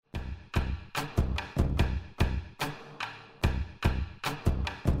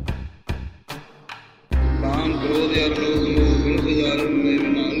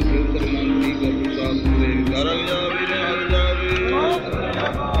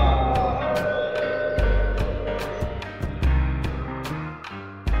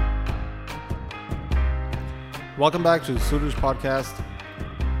Welcome back to the Suraj Podcast.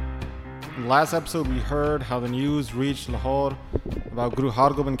 In the last episode, we heard how the news reached Lahore about Guru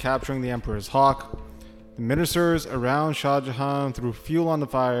Hargobind capturing the Emperor's hawk. The ministers around Shah Jahan threw fuel on the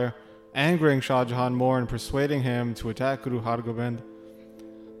fire, angering Shah Jahan more and persuading him to attack Guru Hargobind.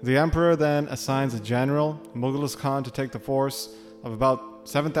 The Emperor then assigns a general, Mughal Khan, to take the force of about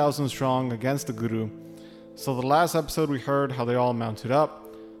 7,000 strong against the Guru. So the last episode we heard how they all mounted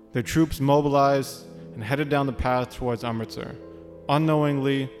up, their troops mobilized, and headed down the path towards Amritsar,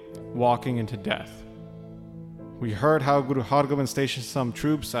 unknowingly walking into death. We heard how Guru Hargobind stationed some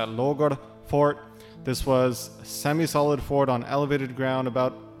troops at Lohgarh Fort. This was a semi-solid fort on elevated ground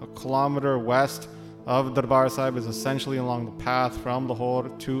about a kilometer west of Darbar Sahib, is essentially along the path from Lahore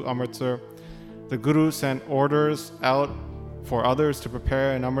to Amritsar. The Guru sent orders out for others to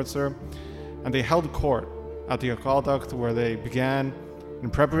prepare in Amritsar, and they held court at the Akal Takht, where they began, in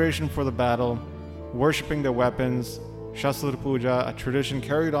preparation for the battle, worshipping their weapons, Shastra Puja, a tradition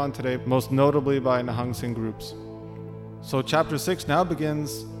carried on today most notably by Nihang Singh groups. So chapter 6 now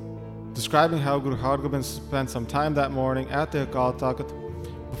begins describing how Guru Hargobind spent some time that morning at the Akal Takht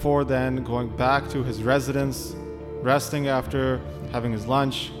before then going back to his residence, resting after having his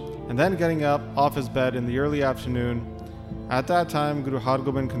lunch, and then getting up off his bed in the early afternoon. At that time, Guru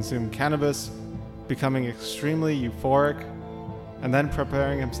Hargobind consumed cannabis, becoming extremely euphoric, and then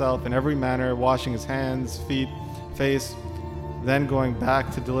preparing himself in every manner, washing his hands, feet, face, then going back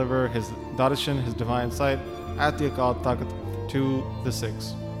to deliver his darshan, his divine sight, at the Akal Takht to the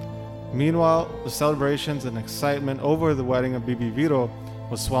Sikhs. Meanwhile, the celebrations and excitement over the wedding of Bibi Viro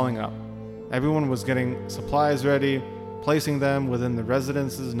was swelling up. Everyone was getting supplies ready, placing them within the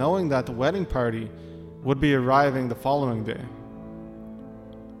residences, knowing that the wedding party would be arriving the following day.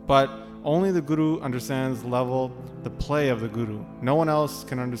 But only the Guru understands the play of the Guru. No one else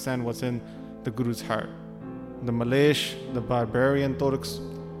can understand what's in the Guru's heart. The Malesh, the barbarian Turks,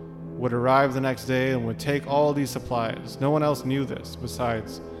 would arrive the next day and would take all these supplies. No one else knew this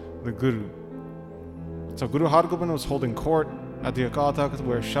besides the Guru. So Guru Hargobind was holding court at the Akal Takht,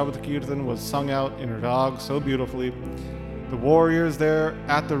 where Shabad Kirtan was sung out in Rag so beautifully. The warriors there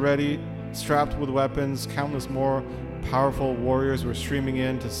at the ready, strapped with weapons, countless more powerful warriors were streaming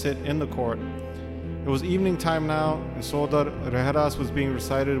in to sit in the court. It was evening time now, and Sodar Rehras was being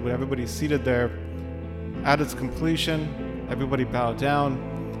recited with everybody seated there. At its completion, everybody bowed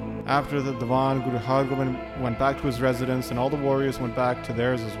down. After the Divan, Guru Hargobind went back to his residence, and all the warriors went back to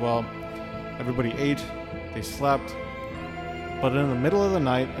theirs as well. Everybody ate, they slept. But in the middle of the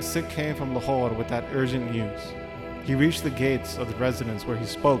night, a Sikh came from Lahore with that urgent news. He reached the gates of the residence where he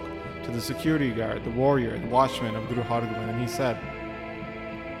spoke to the security guard, the warrior, the watchman of Guru Hargobind, and he said,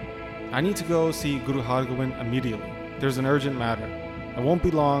 "I need to go see Guru Hargobind immediately. There's an urgent matter. I won't be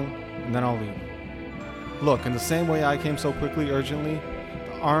long, and then I'll leave. Look, in the same way I came so quickly, urgently,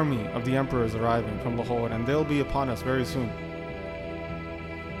 the army of the Emperor is arriving from Lahore, and they'll be upon us very soon."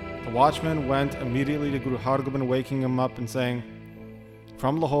 The watchman went immediately to Guru Hargobind, waking him up and saying,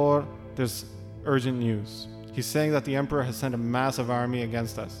 "From Lahore, there's urgent news. He's saying that the Emperor has sent a massive army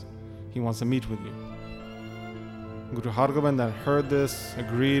against us. He wants to meet with you." Guru Hargobind then heard this,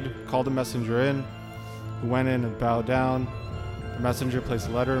 agreed, called the messenger in, who went in and bowed down. The messenger placed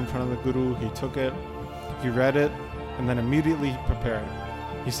a letter in front of the Guru. He took it, he read it, and then immediately prepared.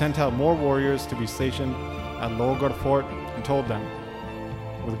 He sent out more warriors to be stationed at Lohgarh Fort and told them,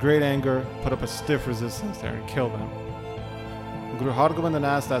 with great anger, put up a stiff resistance there and kill them. Guru Hargobind then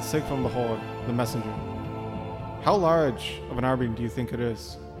asked that Sikh from Lahore, the messenger, "How large of an army do you think it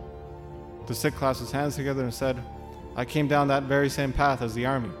is?" The Sikh clasped his hands together and said, "I came down that very same path as the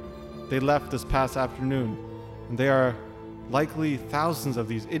army. They left this past afternoon, and they are likely thousands of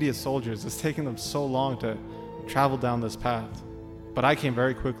these idiot soldiers. It's taken them so long to travel down this path. But I came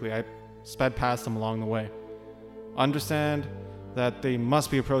very quickly. I sped past them along the way. Understand that they must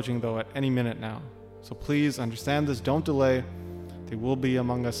be approaching, though, at any minute now. So please understand this. Don't delay. They will be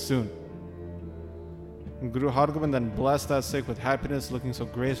among us soon." And Guru Hargobind then blessed that Sikh with happiness, looking so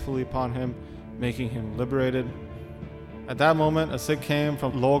gracefully upon him, making him liberated. At that moment, a Sikh came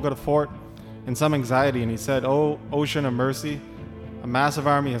from Lohgarh Fort in some anxiety, and he said, "O ocean of mercy, a massive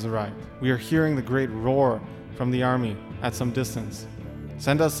army has arrived. We are hearing the great roar from the army at some distance.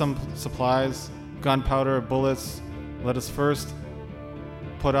 Send us some supplies, gunpowder, bullets. Let us first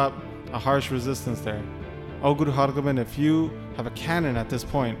put up a harsh resistance there. O Guru Hargobind, if you have a cannon at this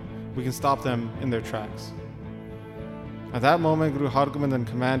point, we can stop them in their tracks." At that moment, Guru Hargobind then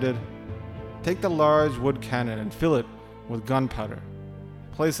commanded, "Take the large wood cannon and fill it with gunpowder.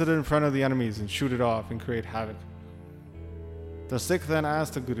 Place it in front of the enemies and shoot it off and create havoc." The Sikh then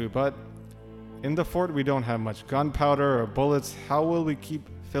asked the Guru, "But In the fort, we don't have much gunpowder or bullets. How will we keep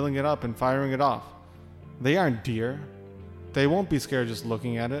filling it up and firing it off? They aren't deer. They won't be scared just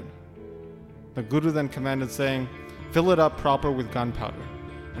looking at it. The Guru then commanded, saying, fill it up proper with gunpowder.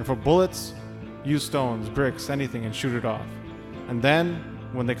 And for bullets, use stones, bricks, anything, and shoot it off. And then,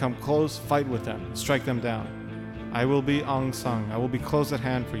 when they come close, fight with them, and strike them down. I will be Aung San. I will be close at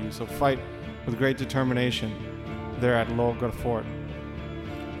hand for you, so fight with great determination there at Lohgarh Fort.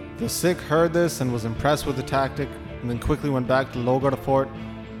 The Sikh heard this and was impressed with the tactic, and then quickly went back to Lohgarh Fort,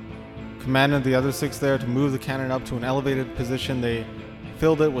 commanded the other Sikhs there to move the cannon up to an elevated position. They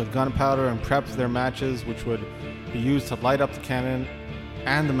filled it with gunpowder and prepped their matches, which would be used to light up the cannon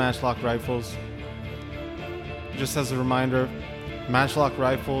and the matchlock rifles. Just as a reminder, matchlock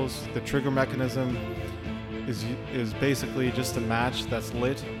rifles, the trigger mechanism is basically just a match that's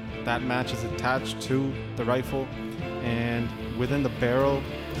lit. That match is attached to the rifle, and within the barrel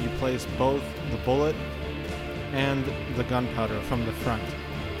you place both the bullet and the gunpowder from the front,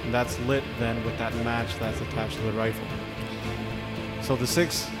 and that's lit then with that match that's attached to the rifle. So the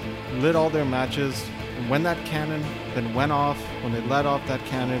Sikhs lit all their matches, and when that cannon then went off, when they let off that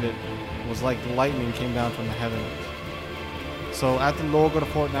cannon, it was like lightning came down from the heavens. So at the Lohgarh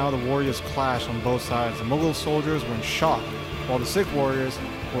Fort now, the warriors clashed on both sides. The Mughal soldiers were in shock, while the Sikh warriors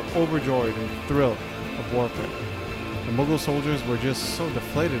were overjoyed and thrilled of warfare. The Mughal soldiers were just so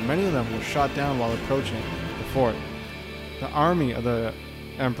deflated. Many of them were shot down while approaching the fort. The army of the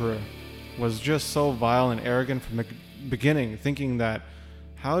emperor was just so vile and arrogant from the beginning, thinking that,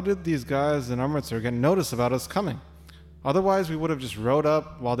 how did these guys in Amritsar get notice about us coming? Otherwise, we would have just rode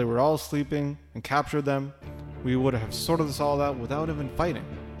up while they were all sleeping and captured them. We would have sorted this all out without even fighting.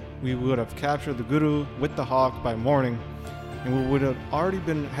 We would have captured the Guru with the hawk by morning, and we would have already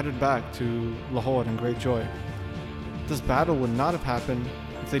been headed back to Lahore in great joy. This battle would not have happened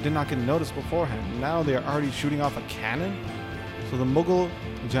if they did not get noticed beforehand. Now they are already shooting off a cannon? So the Mughal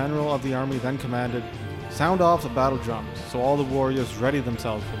general of the army then commanded, sound off the battle drums, so all the warriors ready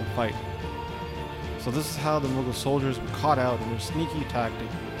themselves for the fight. So this is how the Mughal soldiers were caught out in their sneaky tactic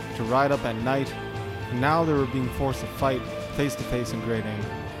to ride up at night, and now they were being forced to fight face to face in great anger.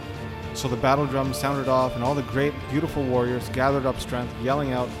 So the battle drums sounded off, and all the great, beautiful warriors gathered up strength,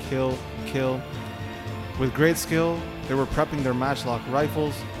 yelling out, kill, kill. With great skill, they were prepping their matchlock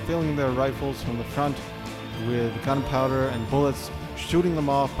rifles, filling their rifles from the front with gunpowder and bullets, shooting them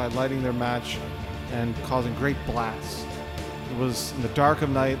off by lighting their match and causing great blasts. It was in the dark of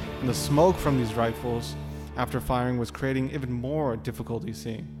night, and the smoke from these rifles after firing was creating even more difficulty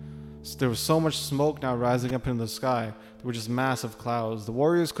seeing. So there was so much smoke now rising up in the sky. There were just massive clouds. The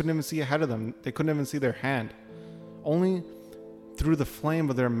warriors couldn't even see ahead of them. They couldn't even see their hand. Only through the flame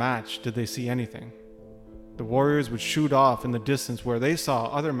of their match did they see anything. The warriors would shoot off in the distance where they saw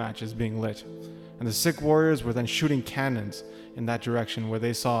other matches being lit, and the Sikh warriors were then shooting cannons in that direction where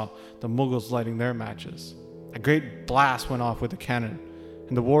they saw the Mughals lighting their matches. A great blast went off with the cannon,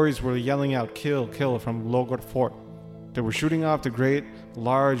 and the warriors were yelling out, kill, kill, from Lohgarh Fort. They were shooting off the great,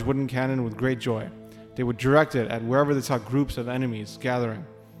 large wooden cannon with great joy. They would direct it at wherever they saw groups of enemies gathering.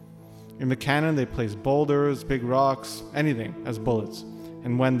 In the cannon, they placed boulders, big rocks, anything as bullets.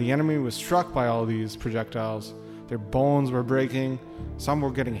 And when the enemy was struck by all these projectiles, their bones were breaking, some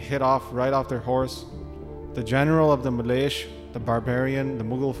were getting hit off right off their horse. The general of the Malesh, the barbarian, the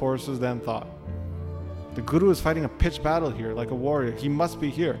Mughal forces then thought, the Guru is fighting a pitched battle here like a warrior. He must be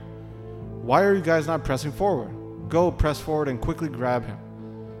here. Why are you guys not pressing forward? Go press forward and quickly grab him.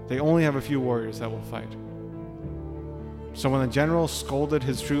 They only have a few warriors that will fight. So when the general scolded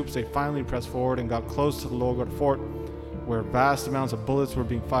his troops, they finally pressed forward and got close to the Lohgarh Fort, where vast amounts of bullets were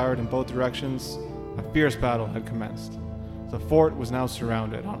being fired in both directions. A fierce battle had commenced. The fort was now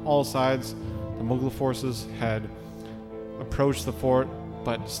surrounded. On all sides, the Mughal forces had approached the fort,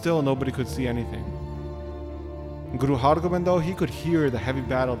 but still nobody could see anything. Guru Hargobind, though, he could hear the heavy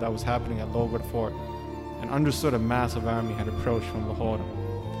battle that was happening at Lohgarh Fort and understood a massive army had approached from Lahore.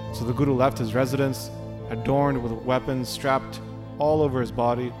 So the Guru left his residence, adorned with weapons strapped all over his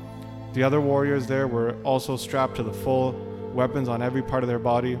body. The other warriors there were also strapped to the full, weapons on every part of their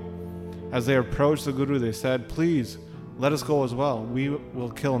body. As they approached the Guru, they said, please, let us go as well. We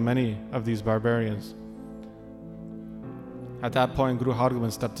will kill many of these barbarians. At that point, Guru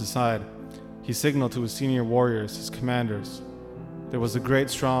Hargobind stepped aside. He signaled to his senior warriors, his commanders. There was a great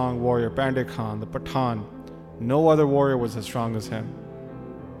strong warrior, Bande Khan, the Pathan. No other warrior was as strong as him.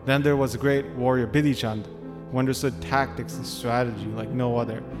 Then there was a great warrior, Bidhi Chand, who understood tactics and strategy like no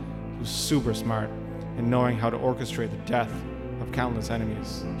other. He was super smart in knowing how to orchestrate the death of countless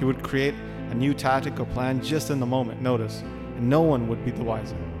enemies. He would create a new tactical plan just in the moment, notice, and no one would be the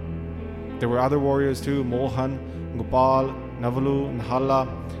wiser. There were other warriors too, Mohan, Gopal, Navalu, Nahala.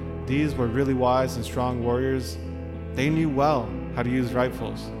 These were really wise and strong warriors. They knew well how to use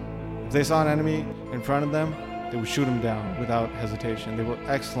rifles. If they saw an enemy in front of them, they would shoot him down without hesitation. They were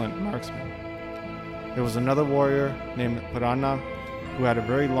excellent marksmen. There was another warrior named Purana who had a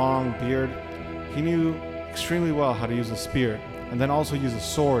very long beard. He knew extremely well how to use a spear and then also use a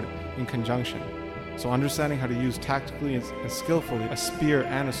sword in conjunction. So understanding how to use tactically and skillfully a spear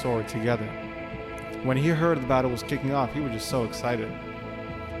and a sword together. When he heard the battle was kicking off, he was just so excited.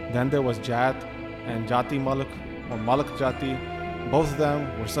 Then there was Jat and Jati Malik or Malik Jati. Both of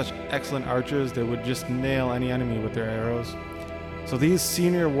them were such excellent archers, they would just nail any enemy with their arrows. So these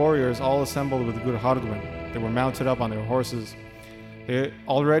senior warriors all assembled with Guru Hargobind. They were mounted up on their horses. They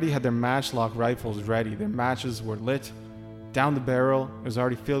already had their matchlock rifles ready. Their matches were lit. Down the barrel, it was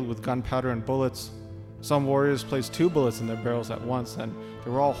already filled with gunpowder and bullets. Some warriors placed 2 bullets in their barrels at once, and they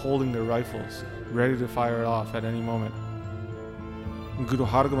were all holding their rifles, ready to fire it off at any moment. And Guru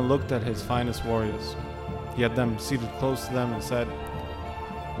Hargobind looked at his finest warriors. He had them seated close to them and said,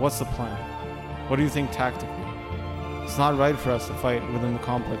 "What's the plan? What do you think tactically? It's not right for us to fight within the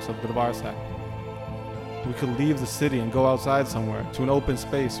complex of Darbar Sahib. We could leave the city and go outside somewhere to an open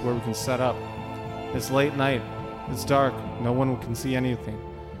space where we can set up. It's late night, it's dark, no one can see anything.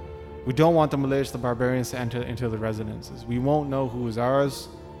 We don't want the Malaysians, the barbarians, to enter into the residences. We won't know who is ours,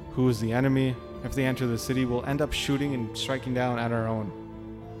 who is the enemy. If they enter the city, we'll end up shooting and striking down at our own.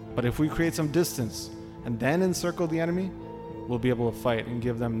 But if we create some distance and then encircle the enemy, we'll be able to fight and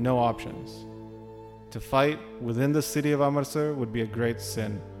give them no options. To fight within the city of Amritsar would be a great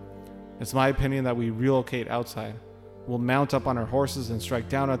sin. It's my opinion that we relocate outside. We'll mount up on our horses and strike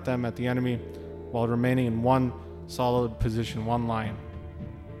down at them, at the enemy, while remaining in one solid position, one line."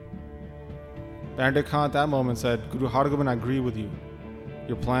 Bandar Khan at that moment said, "Guru Hargobind, I agree with you.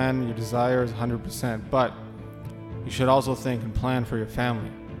 Your plan, your desire is 100%, but you should also think and plan for your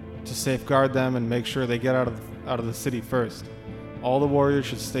family, to safeguard them and make sure they get out of the city first. All the warriors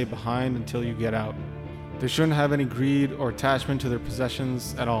should stay behind until you get out. They shouldn't have any greed or attachment to their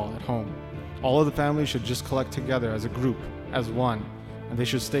possessions at all at home. All of the families should just collect together as a group, as one, and they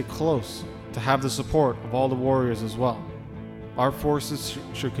should stay close to have the support of all the warriors as well. Our forces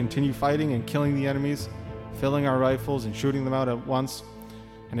should continue fighting and killing the enemies, filling our rifles and shooting them out at once.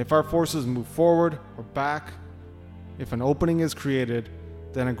 And if our forces move forward or back, if an opening is created,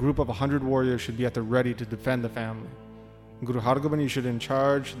 then a group of 100 warriors should be at the ready to defend the family. Guru Hargobind, you should in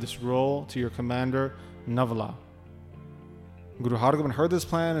charge this role to your commander, Navala." Guru Hargobind heard this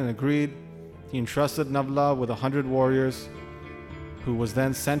plan and agreed. He entrusted Navala with 100 warriors, who was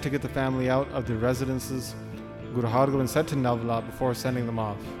then sent to get the family out of their residences. Guru Hargobind said to Navala before sending them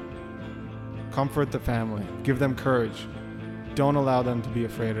off, "Comfort the family, give them courage. Don't allow them to be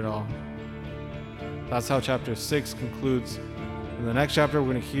afraid at all." That's how chapter 6 concludes. In the next chapter,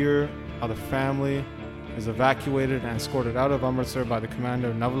 we're going to hear how the family is evacuated and escorted out of Amritsar by the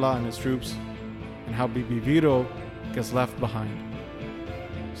commander Navala and his troops, and how Bibi Viro gets left behind.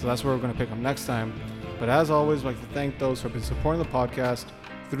 So that's where we're going to pick up next time. But as always, I'd like to thank those who have been supporting the podcast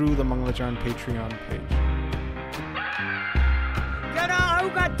through the Mangalacharan Patreon page.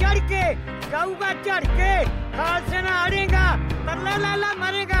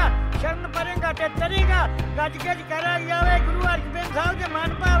 शर्म परेगा ते तरेगा गज गज करा जावे गुरु अर्जन साहब के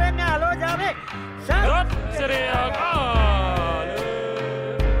मन पावे ने हलो जावे सब श्री अकाल।